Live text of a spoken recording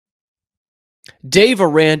Dave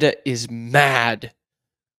Aranda is mad.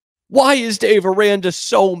 Why is Dave Aranda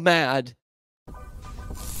so mad?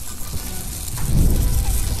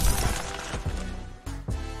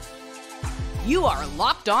 You are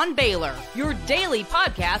Locked On Baylor, your daily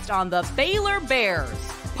podcast on the Baylor Bears.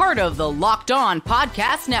 Part of the Locked On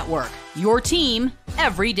Podcast Network, your team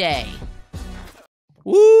every day.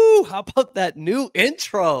 Woo! How about that new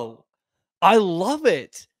intro? I love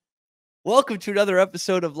it. Welcome to another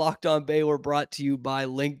episode of Locked On Baylor, brought to you by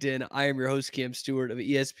LinkedIn. I am your host, Cam Stewart of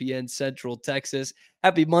ESPN Central Texas.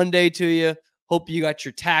 Happy Monday to you. Hope you got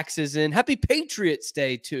your taxes in. Happy Patriots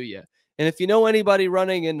Day to you. And if you know anybody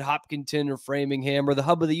running in Hopkinton or Framingham or the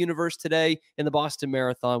hub of the universe today in the Boston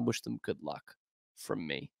Marathon, wish them good luck from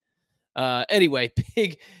me. Anyway,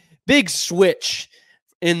 big switch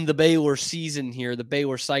in the Baylor season here, the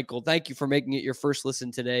Baylor cycle. Thank you for making it your first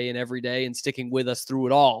listen today and every day and sticking with us through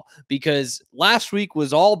it all, because last week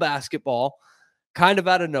was all basketball, kind of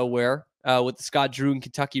out of nowhere with the Scott Drew and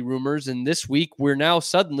Kentucky rumors. And this week we're now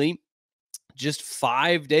suddenly just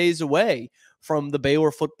 5 days away from the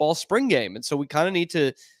Baylor football spring game. And so we kind of need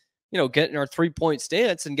to, get in our 3-point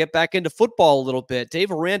stance and get back into football a little bit.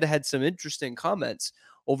 Dave Aranda had some interesting comments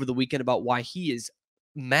over the weekend about why he is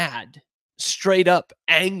mad, straight up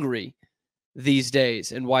angry these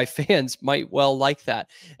days, and why fans might well like that.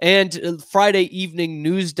 And Friday evening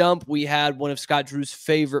news dump, we had one of Scott Drew's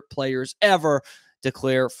favorite players ever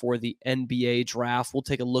declare for the NBA draft. We'll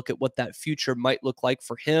take a look at what that future might look like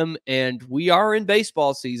for him. And we are in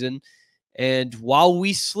baseball season. And while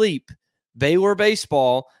we sleep, Baylor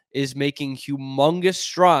baseball is making humongous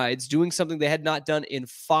strides, doing something they had not done in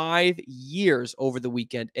 5 years over the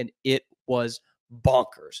weekend, and it was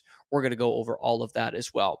bonkers. We're going to go over all of that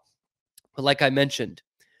as well. But like I mentioned,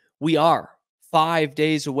 we are 5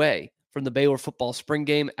 days away from the Baylor football spring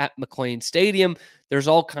game at McLean Stadium. There's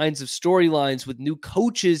all kinds of storylines with new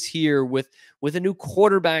coaches here, with a new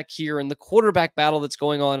quarterback here, and the quarterback battle that's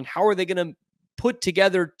going on, and how are they going to put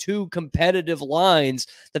together two competitive lines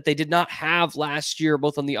that they did not have last year,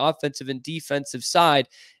 both on the offensive and defensive side,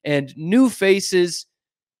 and new faces,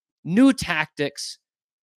 new tactics.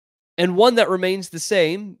 And one that remains the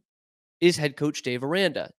same is head coach Dave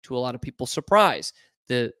Aranda, to a lot of people's surprise.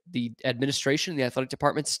 The administration, the athletic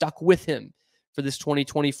department stuck with him for this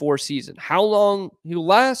 2024 season. How long he'll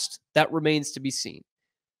last, that remains to be seen.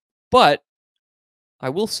 But I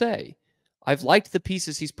will say, I've liked the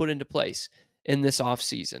pieces he's put into place in this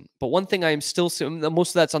offseason. But one thing I am still, most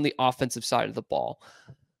of that's on the offensive side of the ball.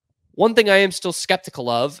 One thing I am still skeptical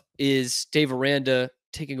of is Dave Aranda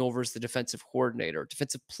taking over as the defensive coordinator,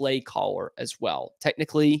 defensive play caller as well.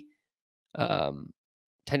 Technically,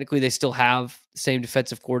 they still have the same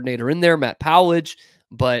defensive coordinator in there, Matt Powledge,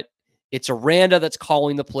 but it's Aranda that's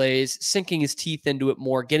calling the plays, sinking his teeth into it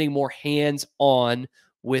more, getting more hands-on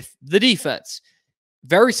with the defense.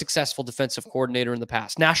 Very successful defensive coordinator in the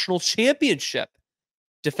past. National championship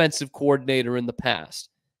defensive coordinator in the past.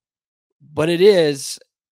 But it is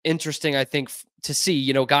interesting, I think, to see,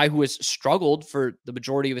 a guy who has struggled for the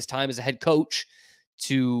majority of his time as a head coach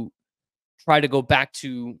to try to go back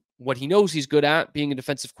to what he knows he's good at, being a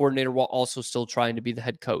defensive coordinator, while also still trying to be the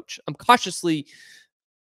head coach. I'm cautious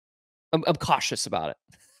about it.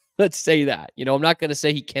 Let's say that. I'm not going to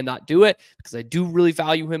say he cannot do it, because I do really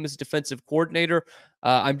value him as a defensive coordinator.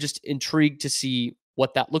 I'm just intrigued to see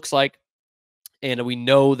what that looks like. And we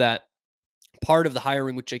know that part of the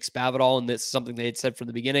hiring with Jake Spavital, and this is something they had said from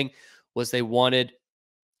the beginning, was they wanted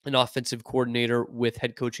an offensive coordinator with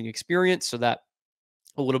head coaching experience, so that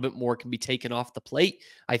a little bit more can be taken off the plate,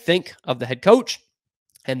 I think, of the head coach.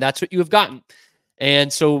 And that's what you have gotten.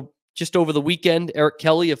 And so just over the weekend, Eric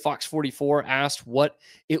Kelly of Fox 44 asked what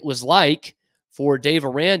it was like for Dave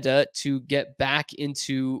Aranda to get back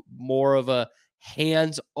into more of a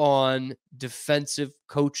hands-on defensive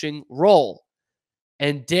coaching role.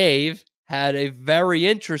 And Dave had a very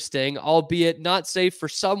interesting, albeit not safe for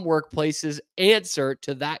some workplaces, answer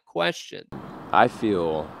to that question. I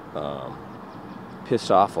feel pissed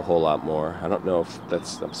off a whole lot more. I don't know if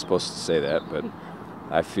I'm supposed to say that, but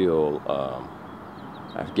I feel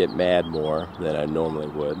I get mad more than I normally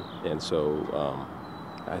would. And so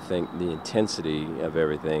I think the intensity of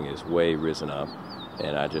everything is way risen up.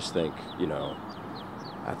 And I just think, to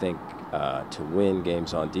win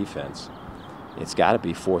games on defense, it's got to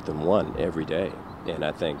be 4th and 1 every day. And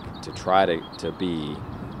I think to try to be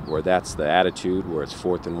where that's the attitude, where it's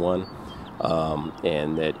 4th and 1,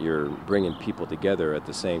 and that you're bringing people together at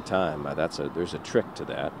the same time, there's a trick to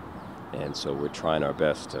that. And so we're trying our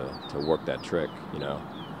best to work that trick,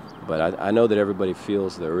 But I know that everybody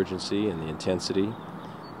feels the urgency and the intensity,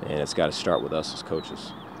 and it's got to start with us as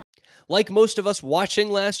coaches. like most of us watching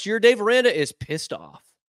last year, Dave Aranda is pissed off.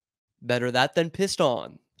 Better that than pissed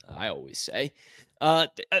on, I always say. I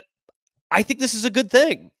think this is a good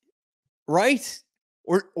thing, right?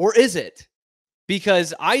 Or is it?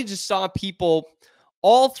 Because I just saw people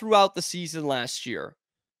all throughout the season last year,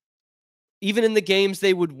 even in the games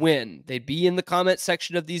they would win, they'd be in the comment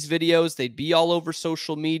section of these videos. They'd be all over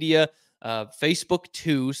social media, Facebook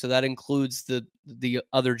too. So that includes the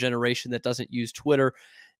other generation that doesn't use Twitter.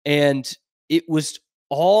 And it was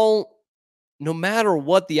all, no matter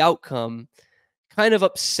what the outcome, kind of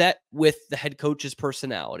upset with the head coach's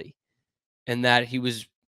personality, and that he was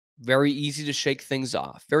very easy to shake things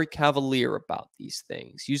off, very cavalier about these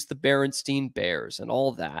things, use the Berenstain Bears and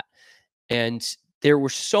all that. And there were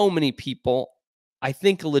so many people, I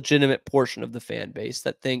think a legitimate portion of the fan base,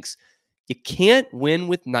 that thinks you can't win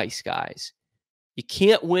with nice guys. You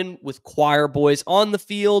can't win with choir boys on the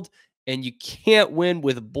field, and you can't win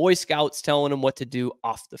with Boy Scouts telling them what to do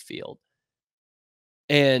off the field.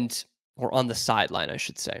 Or on the sideline, I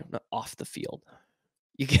should say, not off the field.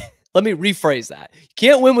 Let me rephrase that. You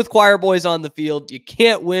can't win with choir boys on the field. You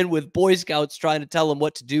can't win with Boy Scouts trying to tell them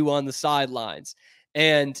what to do on the sidelines.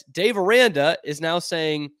 And Dave Aranda is now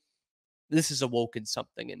saying, this has awoken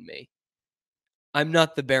something in me. I'm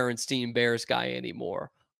not the Berenstain Bears guy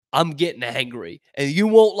anymore. I'm getting angry, and you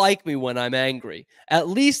won't like me when I'm angry. At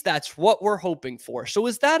least that's what we're hoping for. So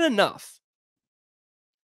is that enough?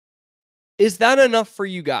 Is that enough for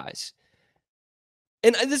you guys?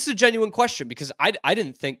 And this is a genuine question, because I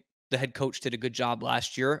didn't think the head coach did a good job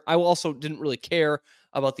last year. I also didn't really care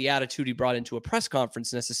about the attitude he brought into a press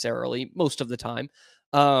conference necessarily most of the time.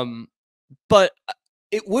 But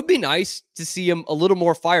it would be nice to see him a little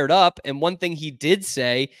more fired up. And one thing he did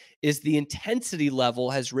say is the intensity level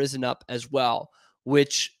has risen up as well,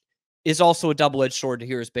 which is also a double-edged sword to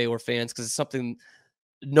hear as Baylor fans, because it's something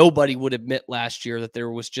nobody would admit last year, that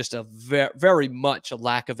there was just a very much a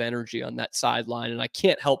lack of energy on that sideline. And I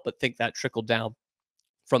can't help but think that trickled down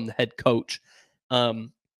from the head coach.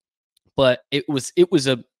 But it was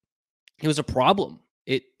a problem.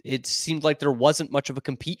 It seemed like there wasn't much of a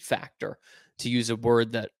compete factor, to use a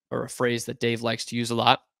word that, or a phrase that Dave likes to use a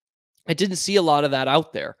lot. I didn't see a lot of that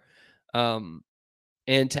out there. And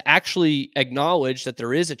to actually acknowledge that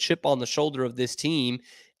there is a chip on the shoulder of this team,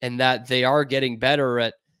 and that they are getting better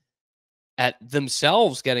at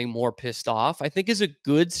themselves getting more pissed off, I think is a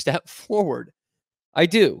good step forward. I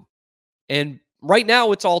do. And right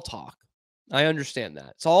now it's all talk. I understand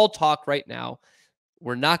that. It's all talk right now.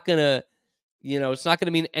 We're not going to, it's not going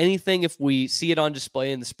to mean anything if we see it on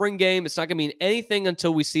display in the spring game. It's not going to mean anything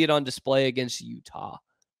until we see it on display against Utah,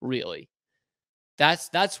 really.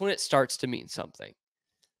 That's when it starts to mean something.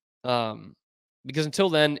 Because until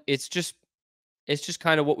then, it's just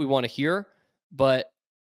kind of what we want to hear. But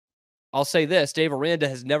I'll say this, Dave Aranda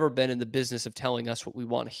has never been in the business of telling us what we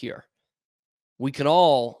want to hear. We can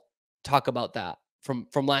all talk about that from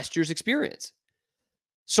last year's experience.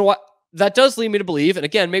 So that does lead me to believe, and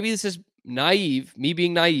again, maybe this is naive, me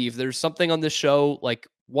being naive. There's something on this show like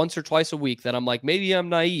once or twice a week that I'm like, maybe I'm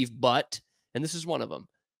naive, and this is one of them.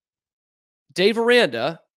 Dave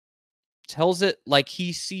Aranda tells it like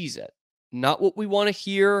he sees it, not what we want to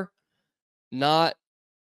hear, not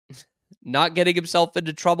getting himself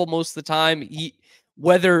into trouble most of the time.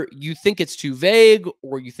 Whether you think it's too vague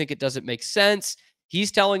or you think it doesn't make sense,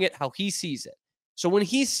 he's telling it how he sees it. So when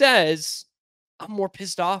he says, I'm more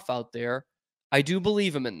pissed off out there, I do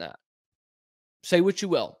believe him in that. Say what you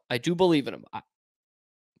will. I do believe in him.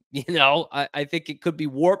 I think it could be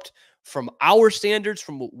warped from our standards,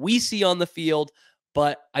 from what we see on the field,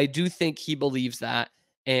 but I do think he believes that.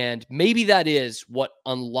 And maybe that is what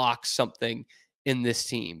unlocks something in this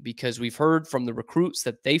team, because we've heard from the recruits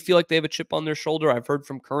that they feel like they have a chip on their shoulder. I've heard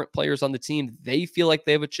from current players on the team, they feel like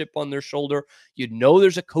they have a chip on their shoulder.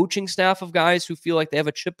 There's a coaching staff of guys who feel like they have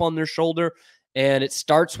a chip on their shoulder, and it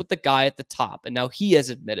starts with the guy at the top. And now he has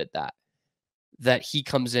admitted that he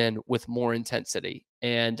comes in with more intensity.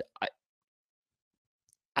 And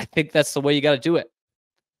I think that's the way you got to do it.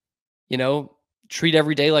 Treat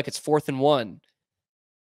every day like it's 4th and 1.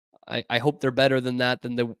 I hope they're better than that,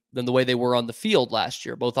 than the way they were on the field last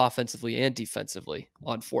year, both offensively and defensively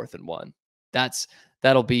on 4th and 1.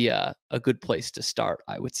 That'll be a good place to start,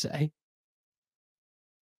 I would say.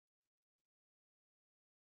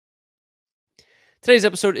 Today's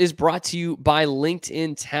episode is brought to you by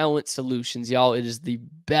LinkedIn Talent Solutions. Y'all, it is the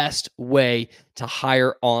best way to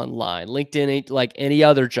hire online. LinkedIn ain't like any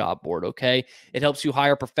other job board, okay? It helps you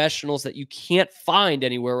hire professionals that you can't find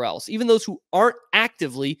anywhere else, even those who aren't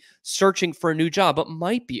actively searching for a new job, but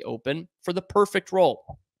might be open for the perfect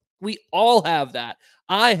role. We all have that.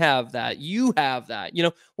 I have that. You have that.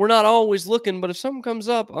 We're not always looking, but if something comes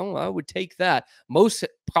up, oh, I would take that. Most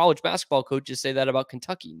college basketball coaches say that about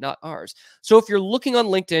Kentucky, not ours. So if you're looking on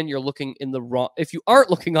LinkedIn, you're looking in the wrong. If you aren't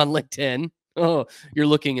looking on LinkedIn, you're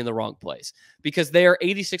looking in the wrong place, because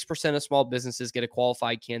 86% of small businesses get a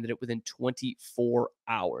qualified candidate within 24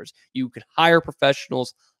 hours. You can hire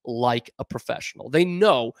professionals like a professional. They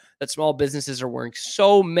know that small businesses are wearing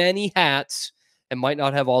so many hats and might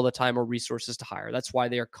not have all the time or resources to hire. That's why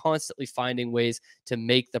they are constantly finding ways to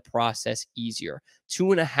make the process easier.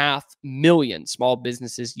 2.5 million small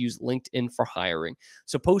businesses use LinkedIn for hiring.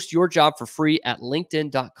 So post your job for free at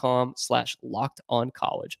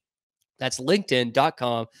linkedin.com/lockedoncollege. That's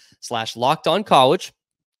linkedin.com/lockedoncollege,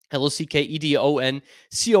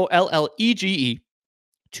 LOCKEDONCOLLEGE,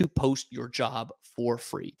 to post your job for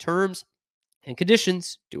free. Terms and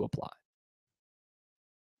conditions do apply.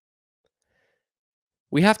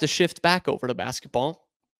 We have to shift back over to basketball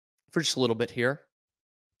for just a little bit here.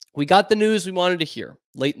 We got the news we wanted to hear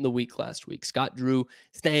late in the week last week. Scott Drew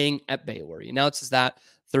staying at Baylor. He announces that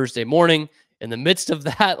Thursday morning. In the midst of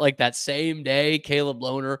that, like that same day, Caleb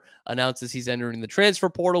Lohner announces he's entering the transfer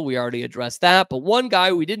portal. We already addressed that. But one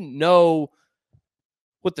guy we didn't know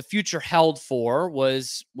what the future held for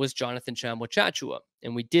was Jonathan Tchamwa Tchatchoua.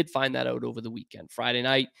 And we did find that out over the weekend. Friday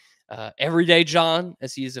night, Everyday John,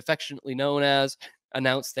 as he is affectionately known as,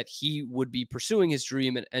 announced that he would be pursuing his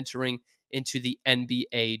dream and entering into the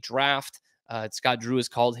NBA draft. Scott Drew has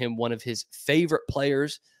called him one of his favorite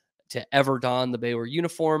players to ever don the Baylor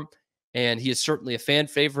uniform, and he is certainly a fan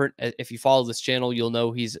favorite. If you follow this channel, you'll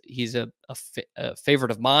know he's a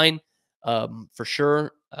favorite of mine, for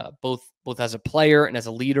sure, both as a player and as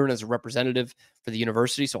a leader and as a representative for the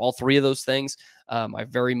university. So all three of those things, I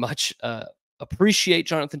very much appreciate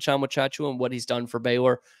Jonathan Tchamwa Tchatchoua and what he's done for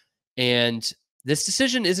Baylor. And this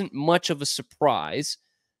decision isn't much of a surprise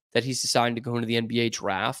that he's deciding to go into the NBA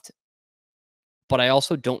draft, but I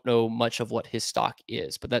also don't know much of what his stock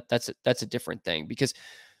is. But that's a different thing, because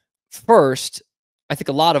first, I think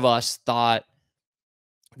a lot of us thought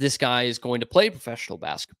this guy is going to play professional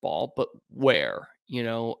basketball, but where?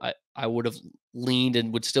 I would have leaned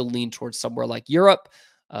and would still lean towards somewhere like Europe,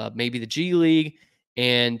 maybe the G League.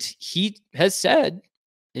 And he has said,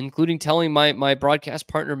 including telling my broadcast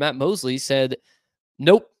partner, Matt Mosley, said,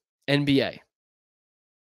 nope, NBA.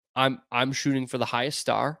 I'm shooting for the highest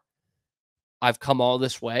star. I've come all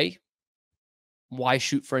this way. Why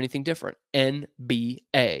shoot for anything different?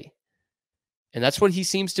 NBA. And that's what he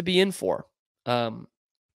seems to be in for. And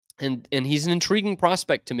he's an intriguing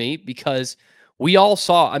prospect to me, because we all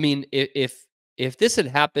saw, I mean, if this had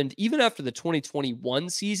happened even after the 2021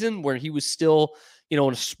 season, where he was still, in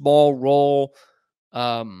a small role,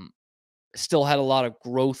 still had a lot of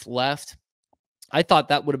growth left, I thought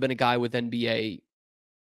that would have been a guy with NBA,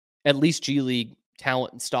 at least G League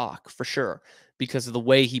talent and stock for sure, because of the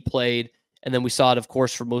way he played. And then we saw it, of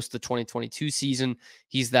course, for most of the 2022 season.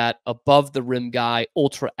 He's that above the rim guy,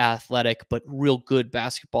 ultra athletic, but real good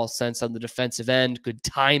basketball sense on the defensive end, good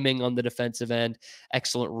timing on the defensive end,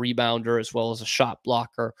 excellent rebounder, as well as a shot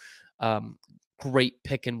blocker. Great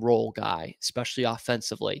pick and roll guy, especially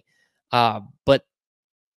offensively. But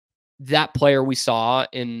that player we saw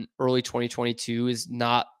in early 2022 is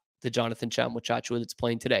not the Jonathan Tchamwa Tchatchoua that's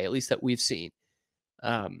playing today, at least that we've seen.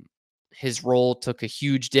 His role took a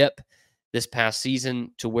huge dip this past season,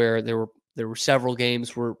 to where there were several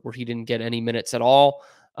games where he didn't get any minutes at all.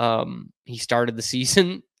 He started the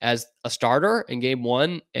season as a starter in game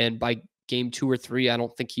 1, and by game 2 or 3, I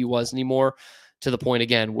don't think he was anymore, to the point,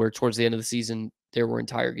 again, where towards the end of the season, there were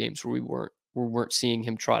entire games where we weren't seeing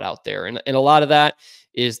him trot out there. And a lot of that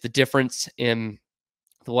is the difference in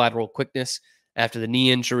the lateral quickness after the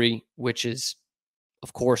knee injury, which is,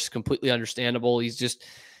 of course, completely understandable.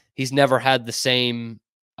 He's never had the same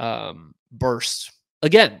bursts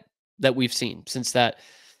again that we've seen since that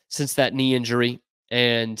knee injury.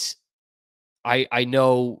 And I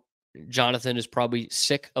know Jonathan is probably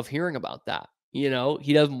sick of hearing about that. He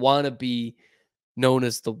doesn't want to be known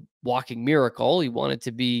as the walking miracle. He wanted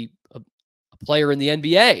to be a player in the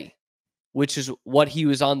NBA, which is what he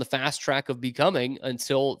was on the fast track of becoming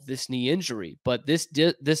until this knee injury. But this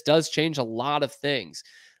does change a lot of things.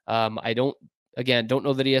 I don't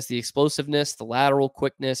know that he has the explosiveness, the lateral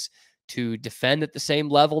quickness to defend at the same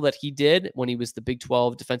level that he did when he was the Big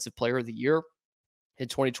 12 Defensive Player of the Year in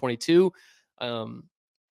 2022. I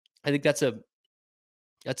think that's a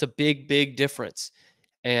big, big difference.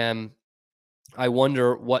 And I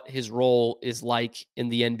wonder what his role is like in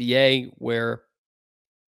the NBA, where,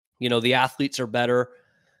 the athletes are better.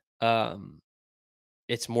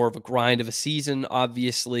 It's more of a grind of a season.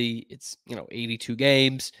 Obviously, it's 82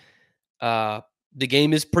 games. The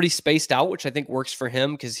game is pretty spaced out, which I think works for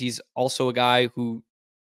him because he's also a guy who,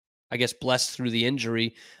 I guess, blessed through the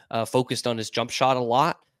injury, focused on his jump shot a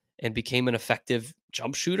lot and became an effective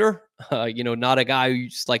jump shooter. Not a guy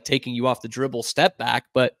who's like taking you off the dribble step back,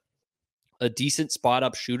 but a decent spot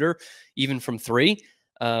up shooter, even from three.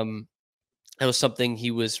 That was something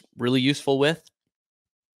he was really useful with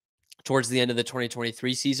towards the end of the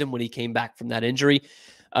 2023 season when he came back from that injury.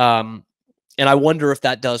 And I wonder if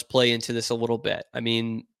that does play into this a little bit. I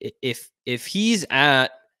mean, if he's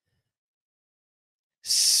at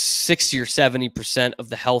 60 or 70% of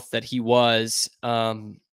the health that he was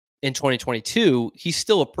in 2022, he's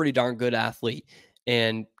still a pretty darn good athlete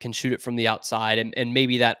and can shoot it from the outside. And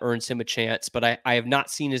maybe that earns him a chance. But I have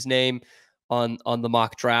not seen his name on the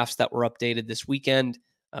mock drafts that were updated this weekend.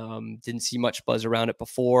 Didn't see much buzz around it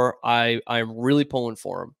before. I'm really pulling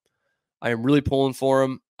for him. I am really pulling for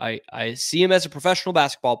him. I see him as a professional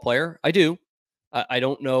basketball player. I do. I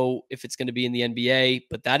don't know if it's going to be in the NBA,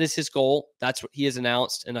 but that is his goal. That's what he has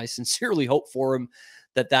announced. And I sincerely hope for him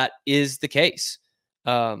that is the case.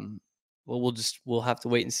 Well, we'll have to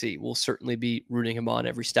wait and see. We'll certainly be rooting him on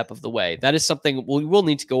every step of the way. That is something we will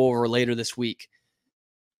need to go over later this week.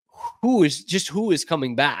 Who is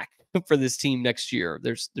coming back for this team next year?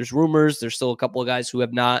 There's rumors. There's still a couple of guys who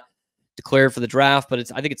have not declared for the draft, but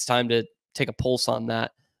I think it's time to take a pulse on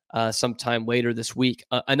that sometime later this week.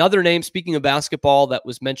 Another name, speaking of basketball, that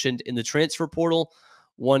was mentioned in the transfer portal,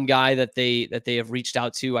 one guy that they have reached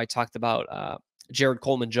out to. I talked about Jared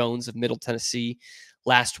Coleman-Jones of Middle Tennessee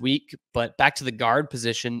last week, but back to the guard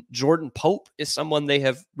position, Jordan Pope is someone they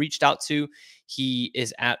have reached out to. He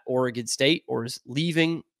is at Oregon State, or is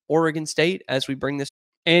leaving Oregon State as we bring this.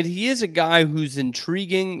 And he is a guy who's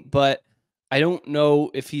intriguing, but I don't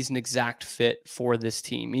know if he's an exact fit for this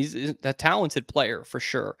team. He's a talented player for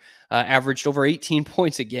sure. Averaged over 18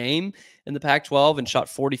 points a game in the Pac-12 and shot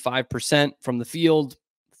 45% from the field,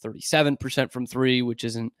 37% from three, which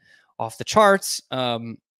isn't off the charts.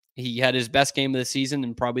 He had his best game of the season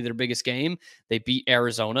and probably their biggest game. They beat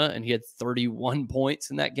Arizona, and he had 31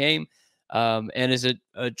 points in that game, and is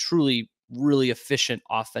a truly, really efficient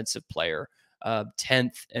offensive player.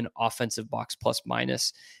 10th in offensive box plus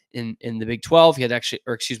minus in the Big 12. He had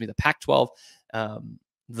the Pac-12,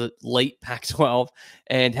 the late Pac-12,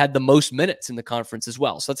 and had the most minutes in the conference as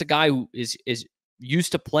well. So that's a guy who is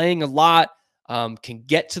used to playing a lot, can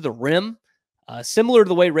get to the rim, similar to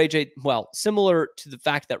the way similar to the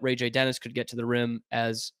fact that Ray J. Dennis could get to the rim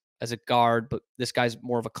as a guard, but this guy's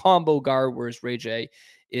more of a combo guard, whereas Ray J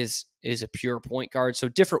is a pure point guard. So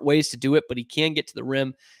different ways to do it, but he can get to the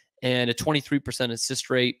rim. And a 23%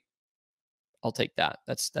 assist rate, I'll take that.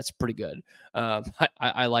 That's pretty good.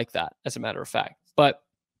 I like that, as a matter of fact. But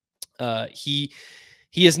he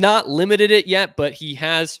has not limited it yet, but he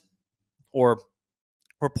has, or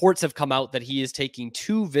reports have come out that he is taking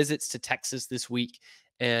 2 visits to Texas this week,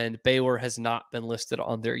 and Baylor has not been listed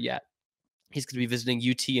on there yet. He's going to be visiting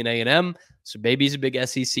UT and A&M, so maybe he's a big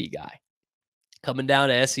SEC guy coming down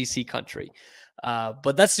to SEC country.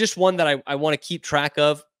 But that's just one that I want to keep track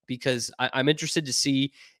of, because I'm interested to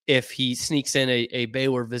see if he sneaks in a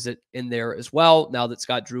Baylor visit in there as well, now that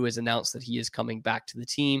Scott Drew has announced that he is coming back to the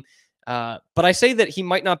team. But I say that he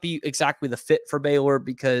might not be exactly the fit for Baylor,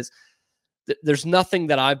 because there's nothing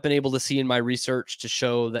that I've been able to see in my research to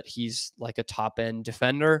show that he's like a top-end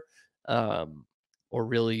defender, or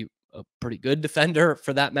really a pretty good defender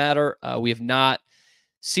for that matter. We have not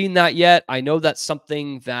seen that yet. I know that's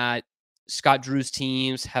something that Scott Drew's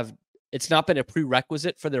teams have. It's not been a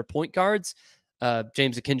prerequisite for their point guards.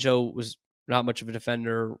 James Akinjo was not much of a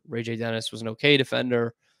defender. Ray J. Dennis was an okay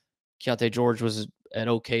defender. Keontae George was an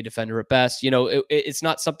okay defender at best. It's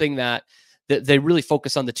not something that they really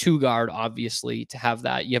focus on the 2-guard, obviously, to have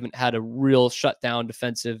that. You haven't had a real shutdown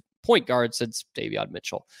defensive point guard since Davion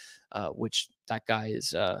Mitchell, which that guy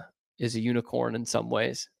is a unicorn in some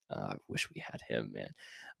ways. I wish we had him, man.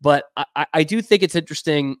 But I do think it's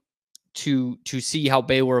interesting to see how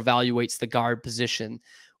Baylor evaluates the guard position,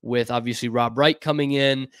 with obviously Rob Wright coming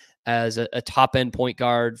in as a top-end point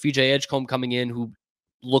guard, VJ Edgecombe coming in, who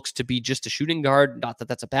looks to be just a shooting guard. Not that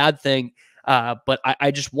that's a bad thing, but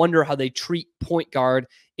I just wonder how they treat point guard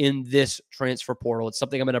in this transfer portal. It's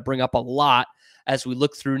something I'm going to bring up a lot as we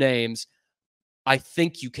look through names. I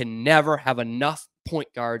think you can never have enough point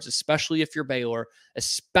guards, especially if you're Baylor,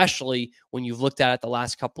 especially when you've looked at it the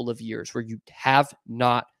last couple of years where you have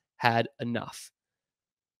not had enough.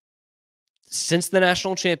 Since the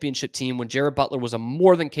national championship team, when Jared Butler was a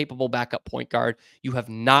more than capable backup point guard, you have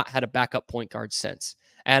not had a backup point guard since.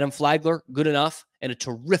 Adam Flagler, good enough. and a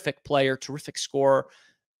terrific player, terrific scorer,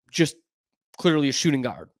 just clearly a shooting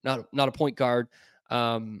guard, not a point guard.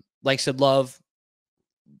 Like I said, Love,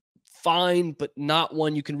 fine, but not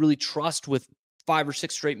one you can really trust with 5 or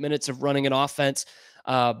 6 straight minutes of running an offense.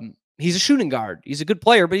 He's a shooting guard. He's a good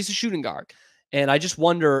player, but he's a shooting guard. And I just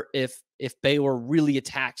wonder if Baylor really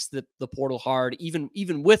attacks the portal hard, even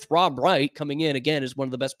with Rob Wright coming in again as one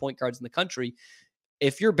of the best point guards in the country.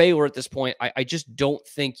 If you're Baylor at this point, I just don't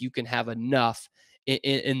think you can have enough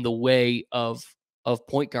in the way of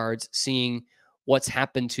point guards, seeing what's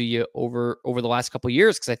happened to you over the last couple of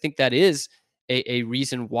years. Because I think that is a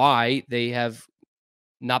reason why they have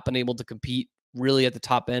not been able to compete really at the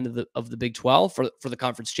top end of the Big 12 for the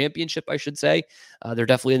conference championship, I should say. They're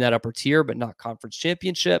definitely in that upper tier, but not conference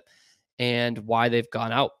championship, and why they've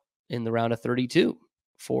gone out in the round of 32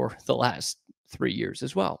 for the last 3 years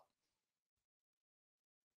as well.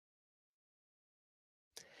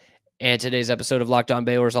 And today's episode of Locked On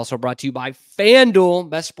Baylor is also brought to you by FanDuel,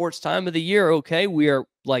 best sports time of the year. Okay, we are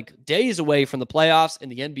like days away from the playoffs in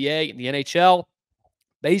the NBA and the NHL.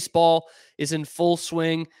 Baseball is in full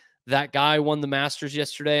swing. That guy won the Masters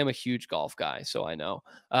yesterday. I'm a huge golf guy, so I know.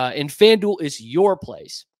 And FanDuel is your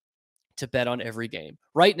place to bet on every game.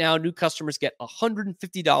 Right now, new customers get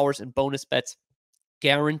 $150 in bonus bets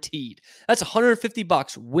guaranteed. That's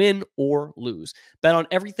 $150, win or lose. Bet on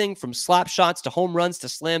everything from slap shots to home runs to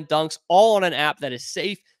slam dunks, all on an app that is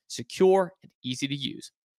safe, secure, and easy to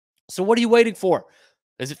use. So what are you waiting for?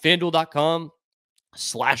 Visit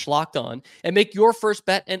FanDuel.com/locked on and make your first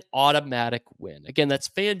bet an automatic win. Again, that's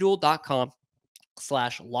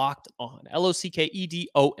FanDuel.com/locked on.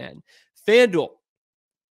 LOCKEDON. FanDuel,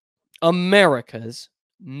 America's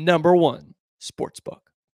 #1 sportsbook.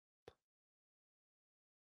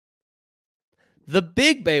 The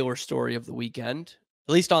big Baylor story of the weekend,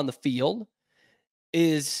 at least on the field,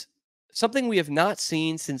 is something we have not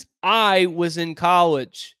seen since I was in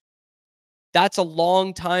college. That's a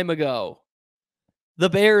long time ago. The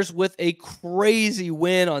Bears with a crazy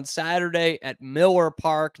win on Saturday at Miller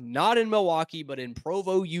Park, not in Milwaukee, but in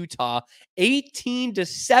Provo, Utah,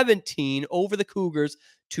 18-17 over the Cougars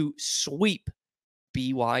to sweep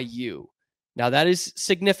BYU. Now, that is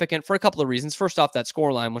significant for a couple of reasons. First off, that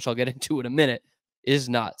scoreline, which I'll get into in a minute, is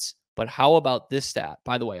nuts. But how about this stat?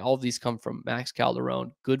 By the way, all of these come from Max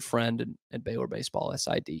Calderon, good friend and Baylor baseball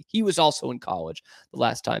SID. He was also in college the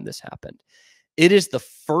last time this happened. It is the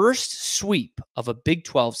first sweep of a Big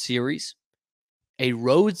 12 series, a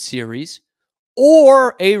road series,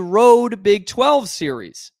 or a road Big 12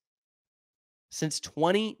 series since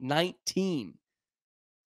 2019.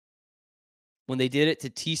 When they did it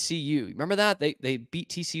to TCU. Remember that? They beat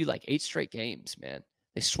TCU like 8 straight games, man.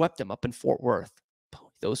 They swept them up in Fort Worth.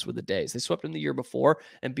 Those were the days. They swept them the year before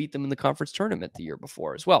and beat them in the conference tournament the year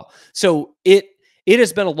before as well. So it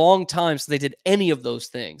has been a long time since they did any of those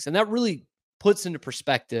things. And that really puts into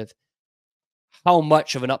perspective how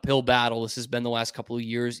much of an uphill battle this has been the last couple of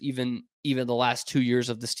years, even the last 2 years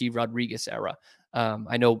of the Steve Rodriguez era.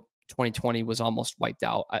 I know 2020 was almost wiped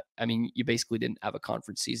out. I mean, you basically didn't have a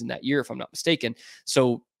conference season that year, if I'm not mistaken.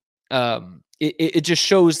 So it just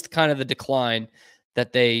shows kind of the decline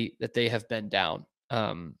that they have been down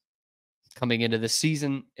coming into this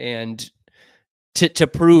season, and to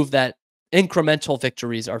prove that incremental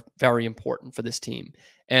victories are very important for this team.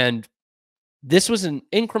 And this was an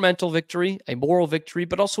incremental victory, a moral victory,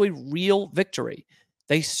 but also a real victory.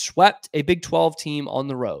 They swept a Big 12 team on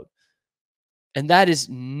the road. And that is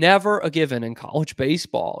never a given in college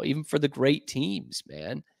baseball, even for the great teams,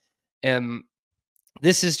 man. And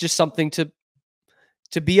this is just something to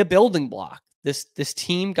be a building block. This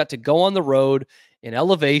team got to go on the road in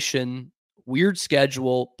elevation, weird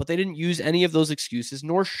schedule, but they didn't use any of those excuses,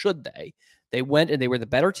 nor should they. They went and they were the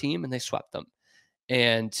better team and they swept them.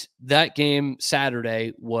 And that game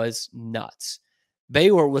Saturday was nuts.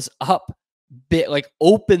 Baylor was up,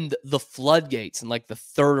 opened the floodgates in like the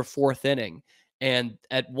 3rd or 4th inning. And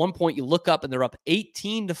at one point you look up and they're up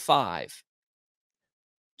 18-5.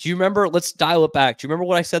 Do you remember? Let's dial it back. Do you remember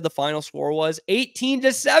what I said the final score was?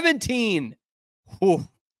 18-17. Whew.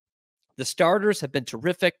 The starters have been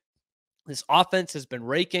terrific. This offense has been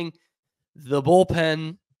raking. The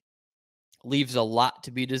bullpen leaves a lot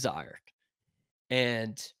to be desired.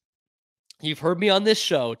 And you've heard me on this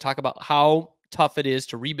show talk about how tough it is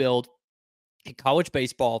to rebuild in college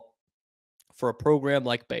baseball for a program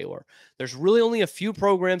like Baylor. There's really only a few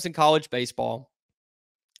programs in college baseball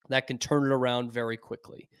that can turn it around very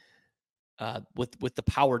quickly with the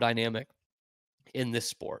power dynamic in this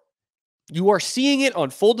sport. You are seeing it on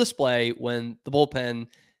full display when the bullpen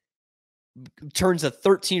turns a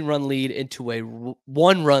 13-run lead into a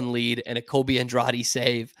 1-run lead and a Kobe Andrade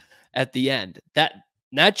save at the end. That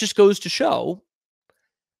just goes to show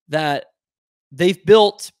that they've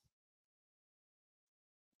built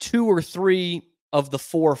 2 or 3 of the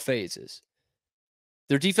 4 phases.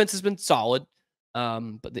 Their defense has been solid,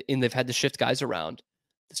 but they've had to shift guys around.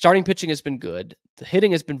 The starting pitching has been good. The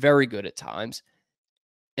hitting has been very good at times.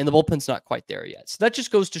 And the bullpen's not quite there yet. So that just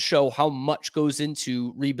goes to show how much goes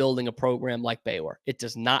into rebuilding a program like Baylor. It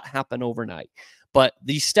does not happen overnight. But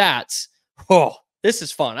these stats, this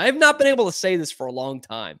is fun. I have not been able to say this for a long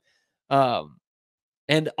time.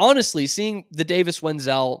 And honestly, seeing the Davis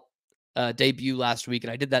Wenzel debut last week,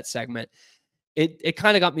 and I did that segment, it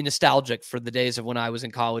kind of got me nostalgic for the days of when I was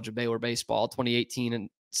in college of Baylor baseball, 2018 and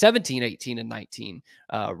 17, 18, and 19,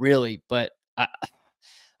 really. But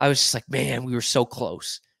I was just like, man, we were so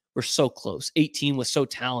close. We're so close. 18 was so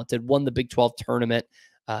talented, won the Big 12 tournament.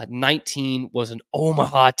 19 was an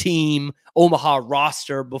Omaha team, Omaha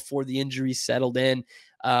roster before the injuries settled in.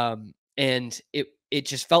 And it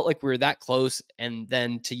just felt like we were that close. And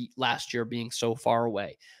then to last year being so far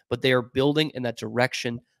away. But they are building in that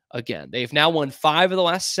direction again. They've now won 5 of the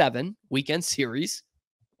last 7 weekend series.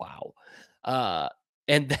 Wow.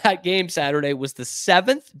 And that game Saturday was the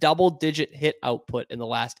 7th double-digit hit output in the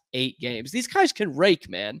last 8 games. These guys can rake,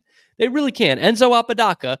 man. They really can. Enzo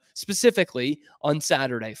Apodaca, specifically on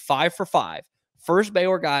Saturday, 5 for 5. First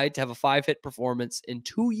Baylor guy to have a 5-hit performance in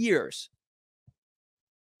 2 years.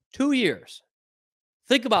 2 years.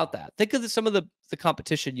 Think about that. Think of some of the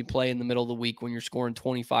competition you play in the middle of the week when you're scoring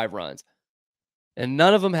 25 runs. And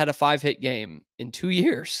none of them had a 5-hit game in 2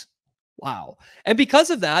 years. Wow. And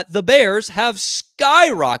because of that, the Bears have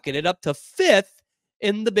skyrocketed up to 5th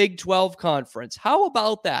in the Big 12 Conference. How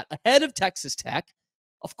about that? Ahead of Texas Tech,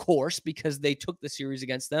 of course, because they took the series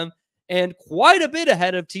against them, and quite a bit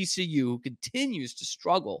ahead of TCU, who continues to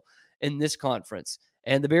struggle in this conference.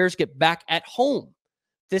 And the Bears get back at home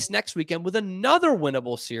this next weekend with another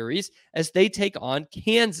winnable series as they take on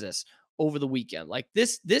Kansas over the weekend. Like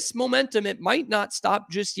this momentum, it might not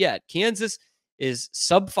stop just yet. Kansas is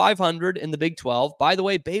sub 500 in the Big 12. By the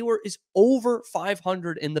way, Baylor is over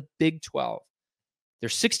 500 in the Big 12. They're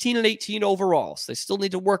 16 and 18 overall, so they still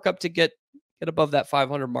need to work up to get above that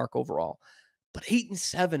 500 mark overall. But 8 and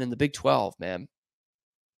 7 in the Big 12, man.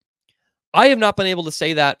 I have not been able to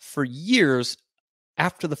say that for years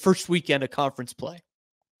after the first weekend of conference play.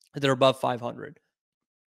 They're above 500.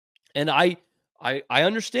 And I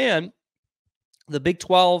understand the Big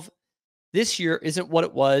 12 this year isn't what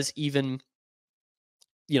it was even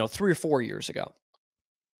 3 or 4 years ago.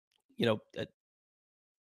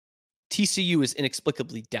 TCU is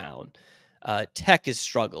inexplicably down. Tech is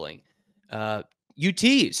struggling. UT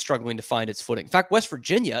is struggling to find its footing. In fact, West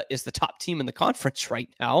Virginia is the top team in the conference right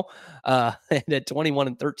now, and at 21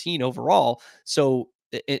 and 13 overall. So,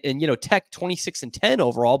 and Tech 26 and 10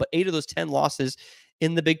 overall, but 8 of those 10 losses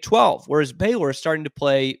in the Big 12. Whereas Baylor is starting to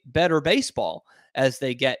play better baseball as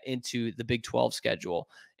they get into the Big 12 schedule.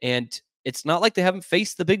 And it's not like they haven't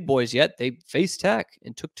faced the big boys yet. They faced Tech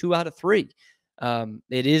and took 2 out of 3.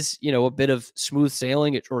 It is, a bit of smooth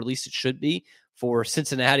sailing, or at least it should be, for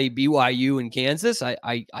Cincinnati, BYU, and Kansas.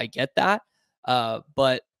 I get that.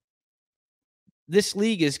 But this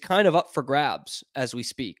league is kind of up for grabs as we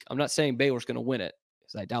speak. I'm not saying Baylor's going to win it,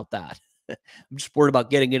 because I doubt that. I'm just worried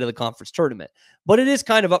about getting into the conference tournament. But it is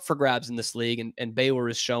kind of up for grabs in this league, and Baylor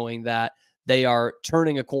is showing that they are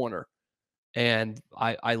turning a corner. And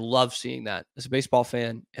I love seeing that as a baseball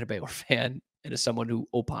fan and a Baylor fan, and as someone who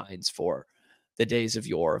opines for the days of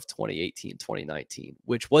yore of 2018, 2019,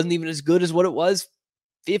 which wasn't even as good as what it was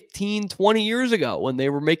 15, 20 years ago when they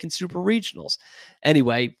were making super regionals.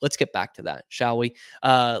 Anyway, let's get back to that, shall we?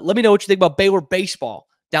 Let me know what you think about Baylor baseball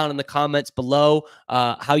down in the comments below.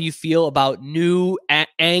 How you feel about new,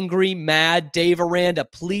 angry, mad Dave Aranda.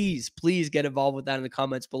 Please get involved with that in the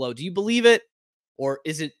comments below. Do you believe it? Or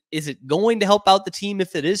is it going to help out the team?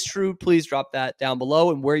 If it is true, please drop that down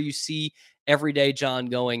below, and where you see everyday John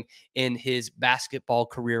going in his basketball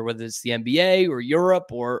career, whether it's the NBA or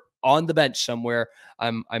Europe or on the bench somewhere.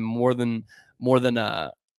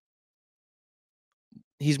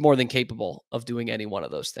 He's more than capable of doing any one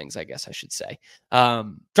of those things, I guess I should say.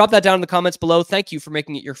 Drop that down in the comments below. Thank you for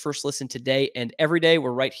making it your first listen today and every day.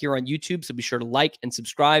 We're right here on YouTube, so be sure to like and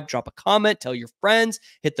subscribe. Drop a comment. Tell your friends.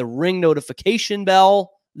 Hit the ring notification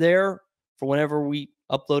bell there for whenever we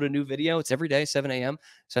upload a new video. It's every day, 7 a.m.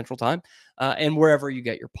 Central Time, and wherever you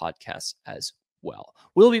get your podcasts as well.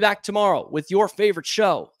 We'll be back tomorrow with your favorite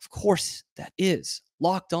show. Of course, that is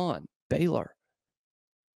Locked On Baylor.